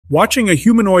Watching a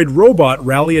humanoid robot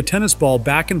rally a tennis ball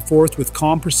back and forth with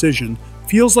calm precision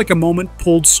feels like a moment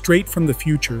pulled straight from the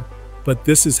future, but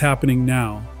this is happening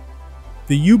now.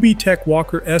 The UBTECH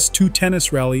Walker S2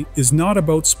 tennis rally is not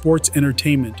about sports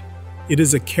entertainment. It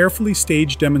is a carefully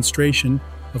staged demonstration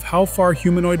of how far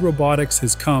humanoid robotics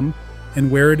has come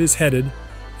and where it is headed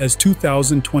as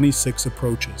 2026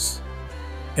 approaches.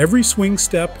 Every swing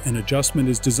step and adjustment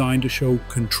is designed to show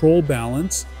control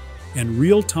balance and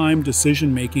real-time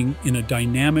decision-making in a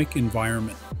dynamic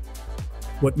environment.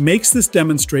 What makes this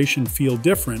demonstration feel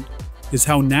different is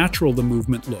how natural the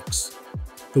movement looks.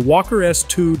 The Walker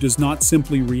S2 does not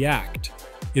simply react.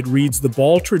 It reads the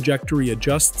ball trajectory,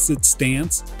 adjusts its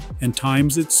stance, and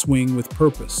times its swing with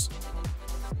purpose.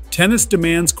 Tennis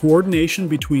demands coordination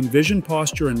between vision,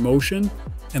 posture, and motion,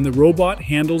 and the robot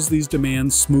handles these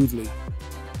demands smoothly.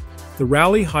 The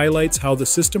rally highlights how the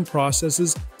system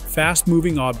processes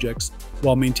fast-moving objects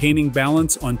while maintaining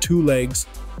balance on two legs,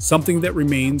 something that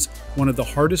remains one of the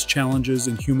hardest challenges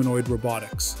in humanoid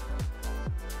robotics.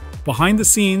 Behind the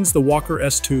scenes, the Walker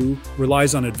S2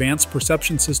 relies on advanced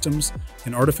perception systems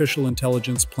and artificial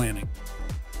intelligence planning.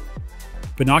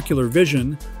 Binocular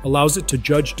vision allows it to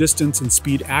judge distance and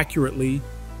speed accurately,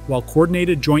 while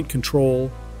coordinated joint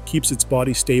control keeps its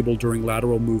body stable during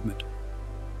lateral movement.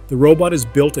 The robot is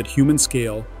built at human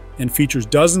scale and features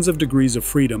dozens of degrees of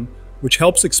freedom, which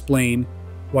helps explain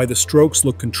why the strokes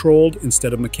look controlled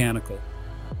instead of mechanical.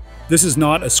 This is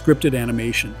not a scripted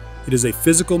animation. It is a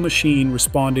physical machine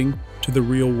responding to the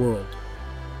real world.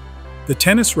 The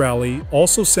tennis rally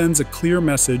also sends a clear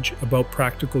message about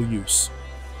practical use.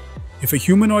 If a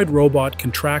humanoid robot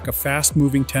can track a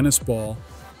fast-moving tennis ball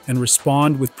and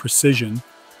respond with precision,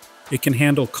 it can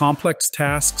handle complex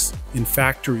tasks in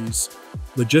factories,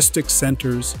 logistics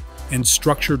centers, and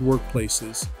structured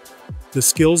workplaces. The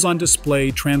skills on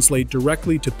display translate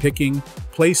directly to picking,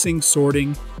 placing,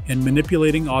 sorting, and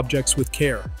manipulating objects with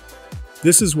care.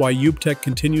 This is why UBTECH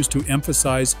continues to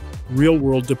emphasize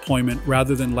real-world deployment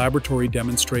rather than laboratory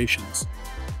demonstrations.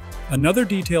 Another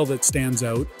detail that stands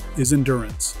out is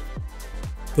endurance.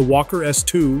 The Walker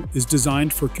S2 is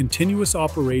designed for continuous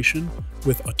operation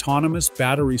with autonomous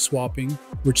battery swapping,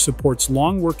 which supports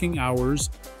long working hours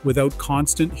without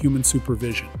constant human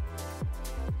supervision.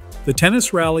 The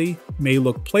tennis rally may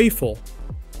look playful,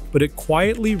 but it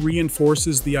quietly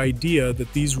reinforces the idea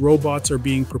that these robots are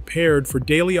being prepared for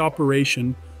daily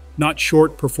operation, not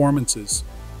short performances.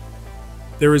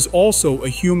 There is also a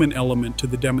human element to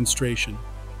the demonstration.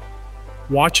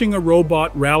 Watching a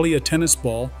robot rally a tennis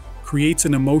ball creates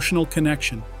an emotional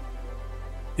connection.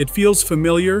 It feels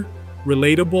familiar,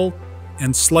 relatable,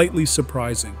 and slightly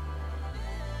surprising.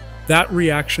 That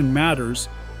reaction matters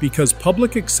because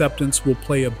public acceptance will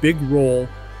play a big role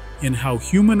in how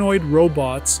humanoid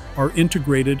robots are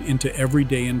integrated into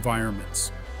everyday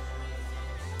environments.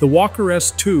 The Walker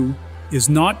S2 is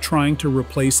not trying to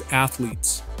replace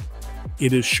athletes.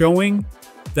 It is showing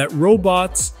that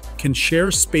robots can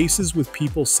share spaces with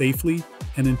people safely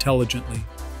and intelligently.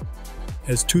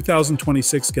 As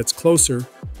 2026 gets closer,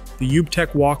 the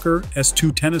UBTECH Walker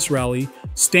S2 tennis rally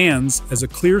stands as a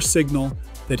clear signal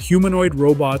that humanoid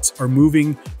robots are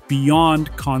moving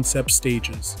beyond concept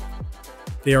stages.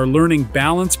 They are learning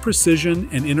balance, precision,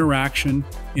 and interaction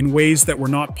in ways that were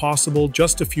not possible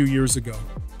just a few years ago.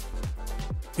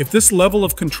 If this level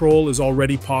of control is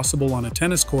already possible on a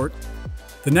tennis court,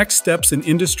 the next steps in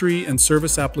industry and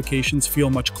service applications feel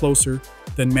much closer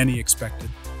than many expected.